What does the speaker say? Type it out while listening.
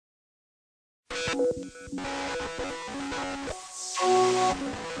Hello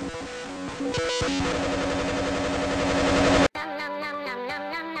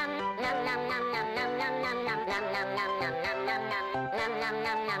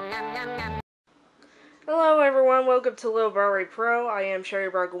everyone, welcome to LittleBroadwayPro. I am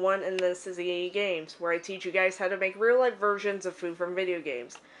Sherry1 and this is EA Games, where I teach you guys how to make real-life versions of food from video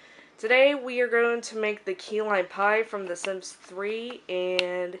games. Today we are going to make the key lime pie from The Sims 3,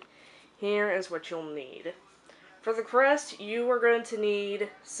 and here is what you'll need. For the crust, you are going to need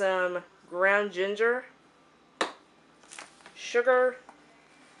some ground ginger, sugar,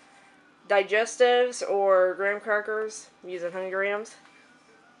 digestives or graham crackers, I'm using 100 grams,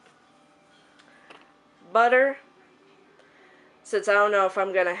 butter. Since I don't know if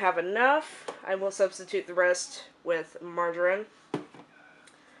I'm going to have enough, I will substitute the rest with margarine.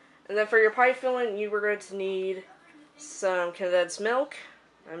 And then for your pie filling, you are going to need some condensed milk.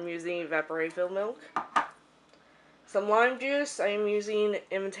 I'm using evaporated filled milk. Some lime juice. I am using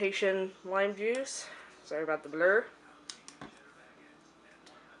imitation lime juice. Sorry about the blur.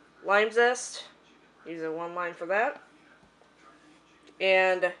 Lime zest. Using 1 lime for that.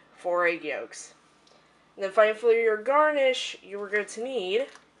 And 4 egg yolks. And then finally for your garnish, you are going to need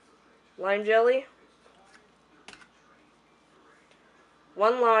lime jelly,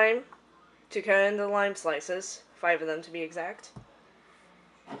 1 lime to cut into lime slices, 5 of them to be exact.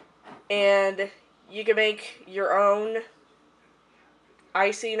 And you can make your own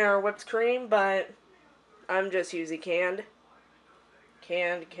icing or whipped cream, but I'm just using canned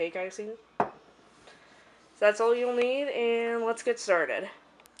cake icing. So that's all you'll need, and let's get started.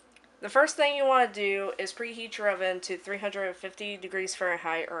 The first thing you want to do is preheat your oven to 350 degrees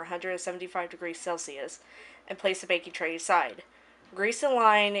Fahrenheit or 175 degrees Celsius and place the baking tray aside. Grease and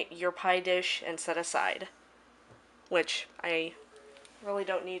line your pie dish and set aside, which I really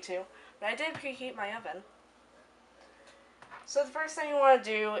don't need to, but I did preheat my oven. So the first thing you want to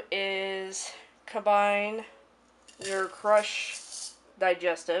do is combine your crushed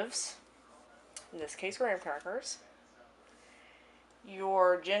digestives, in this case graham crackers,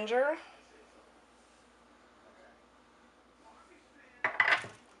 your ginger,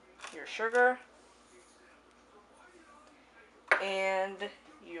 your sugar, and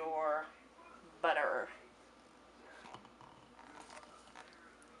your butter.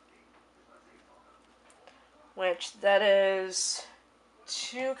 Which that is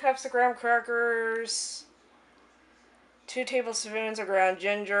 2 cups of graham crackers, 2 tablespoons of ground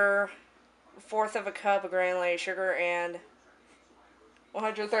ginger, 1/4 of a cup of granulated sugar, and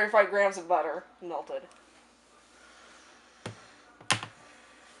 135 grams of butter melted.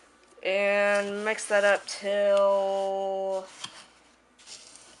 And mix that up till,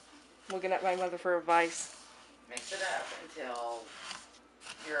 looking at my mother for advice. Mix it up until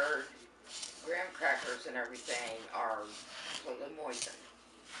your graham crackers and everything are completely moistened.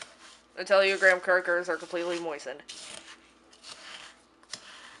 Until your graham crackers are completely moistened.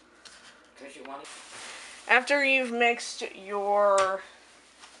 Because you want to... After you've mixed your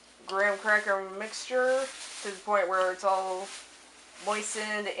graham cracker mixture to the point where it's all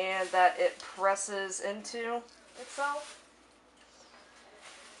moistened and that it presses into itself,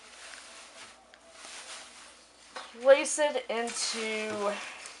 place it into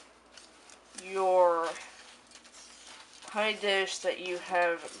your pie dish that you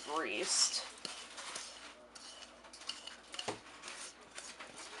have greased.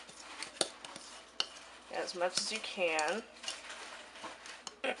 As much as you can.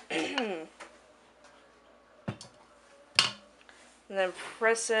 And then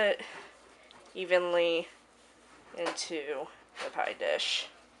press it evenly into the pie dish.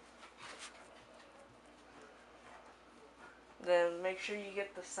 Then make sure you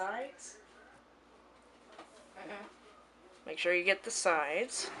get the sides. Make sure you get the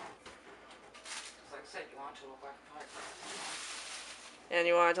sides. Like I said, you want it to look like a pie crust. And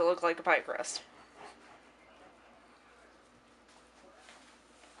you want it to look like a pie crust.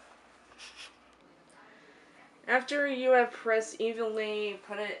 After you have pressed evenly,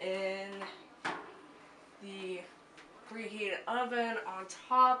 put it in the preheated oven on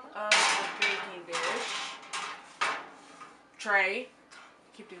top of the baking dish. Tray.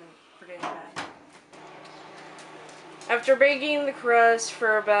 Keep forgetting that. After baking the crust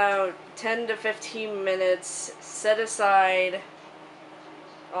for about 10 to 15 minutes, set aside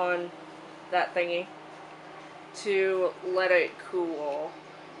on that thingy to let it cool.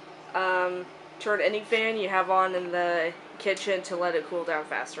 Turn any fan you have on in the kitchen to let it cool down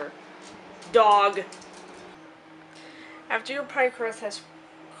faster. Dog! After your pie crust has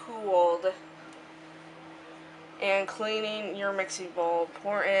cooled And cleaning your mixing bowl,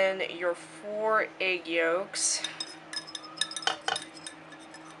 pour in your 4 egg yolks.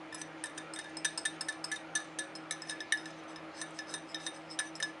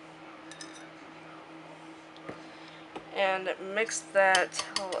 And mix that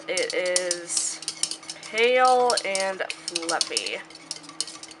till it is pale and fluffy.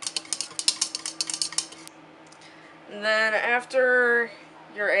 And then after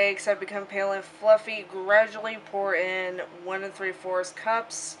your eggs have become pale and fluffy, gradually pour in 1 3/4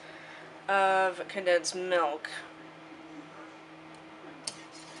 cups of condensed milk.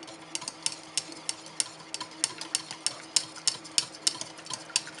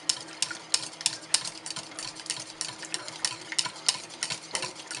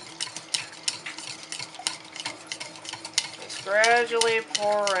 Just gradually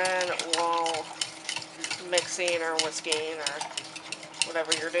pour in while mixing or whisking or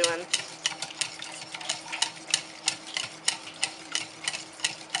whatever you're doing.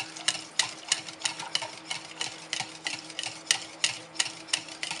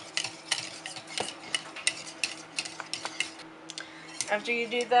 After you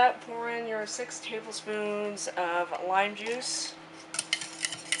do that, pour in your 6 tablespoons of lime juice.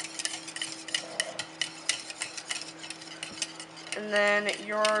 And then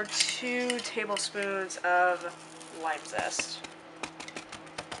your 2 tablespoons of lime zest.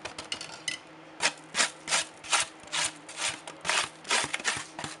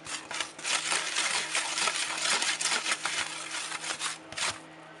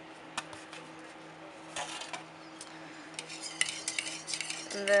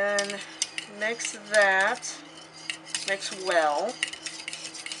 And then mix well.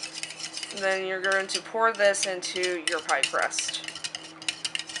 And then you're going to pour this into your pie crust.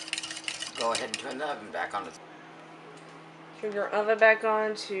 Go ahead and turn the oven back on. Turn your oven back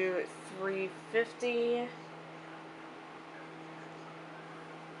on to 350.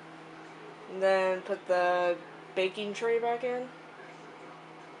 And then put the baking tray back in.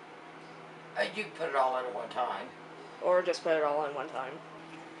 You can put it all in at one time. Or just put it all in one time.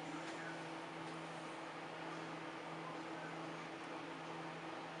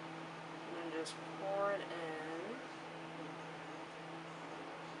 And just pour it in.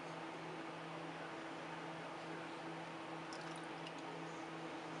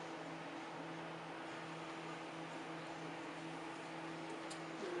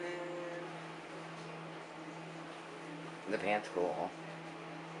 And then... The pan's cool.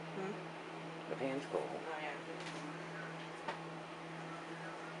 Hmm? The pan's cool. Oh, yeah.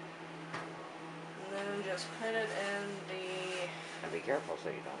 And then just put it in the... And be careful so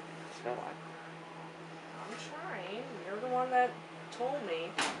you don't spill it. I'm trying. You're the one that told me.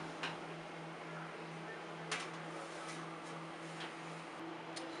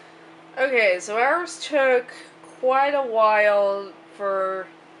 Okay, so ours took quite a while for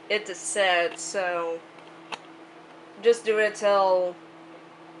it to set, so just do it till,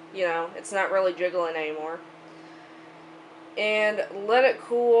 you know, it's not really jiggling anymore. And let it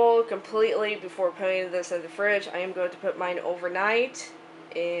cool completely before putting this in the fridge. I am going to put mine overnight,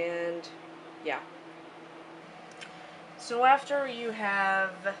 and yeah. So after you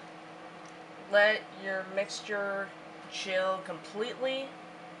have let your mixture chill completely,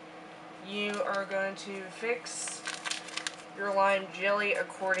 you are going to fix your lime jelly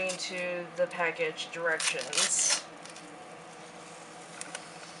according to the package directions.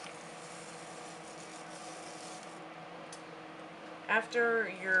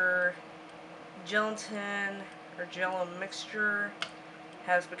 After your gelatin or jello mixture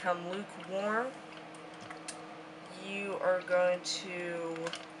has become lukewarm, you are going to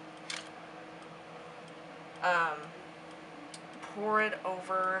pour it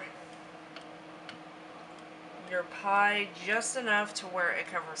over your pie just enough to where it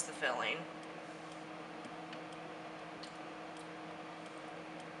covers the filling.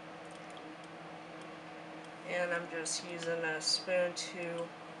 And I'm just using a spoon to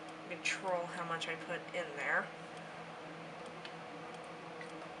control how much I put in there.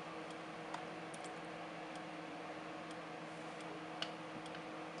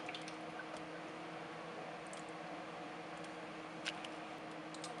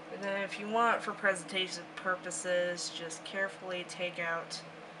 And then if you want, for presentation purposes, just carefully take out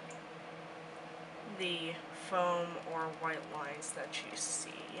the foam or white lines that you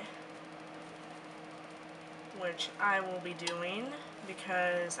see, which I will be doing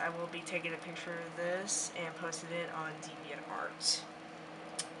because I will be taking a picture of this and posting it on DeviantArt,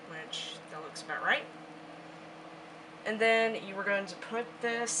 which that looks about right. And then you are going to put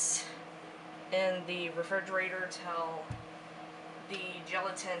this in the refrigerator till the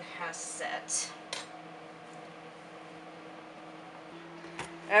gelatin has set.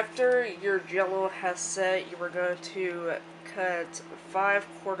 After your jello has set, you are going to cut 5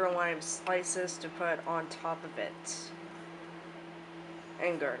 quarter lime slices to put on top of it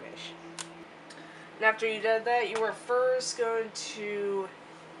and garnish. And after you did that, you are first going to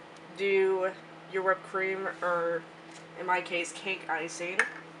do your whipped cream, or in my case, cake icing.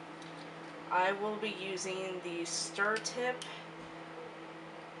 I will be using the stir tip.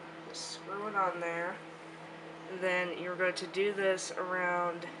 Just screw it on there. Then you're going to do this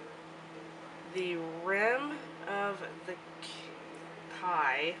around the rim of the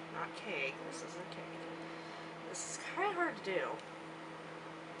pie, not cake. This isn't cake. This is kind of hard to do.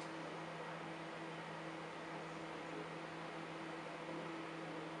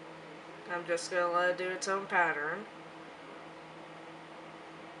 I'm just going to let it do its own pattern.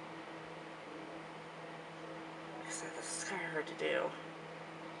 Like I said, this is kind of hard to do.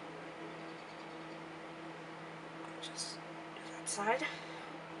 Just do that side.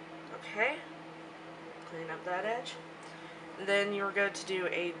 Okay. Clean up that edge. And then you're going to do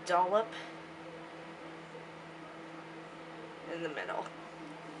a dollop in the middle.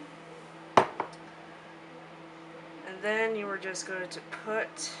 And then you are just going to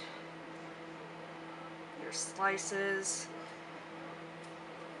put your slices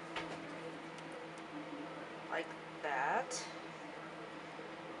like that.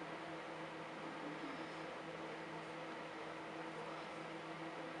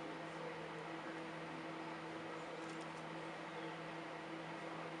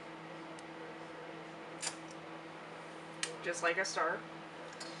 Just like a star.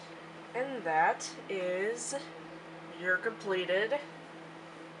 And that is your completed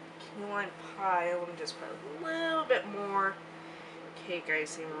key lime pie. Let me just put a little bit more cake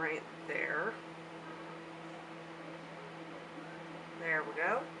icing right there. There we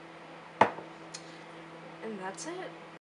go. And that's it.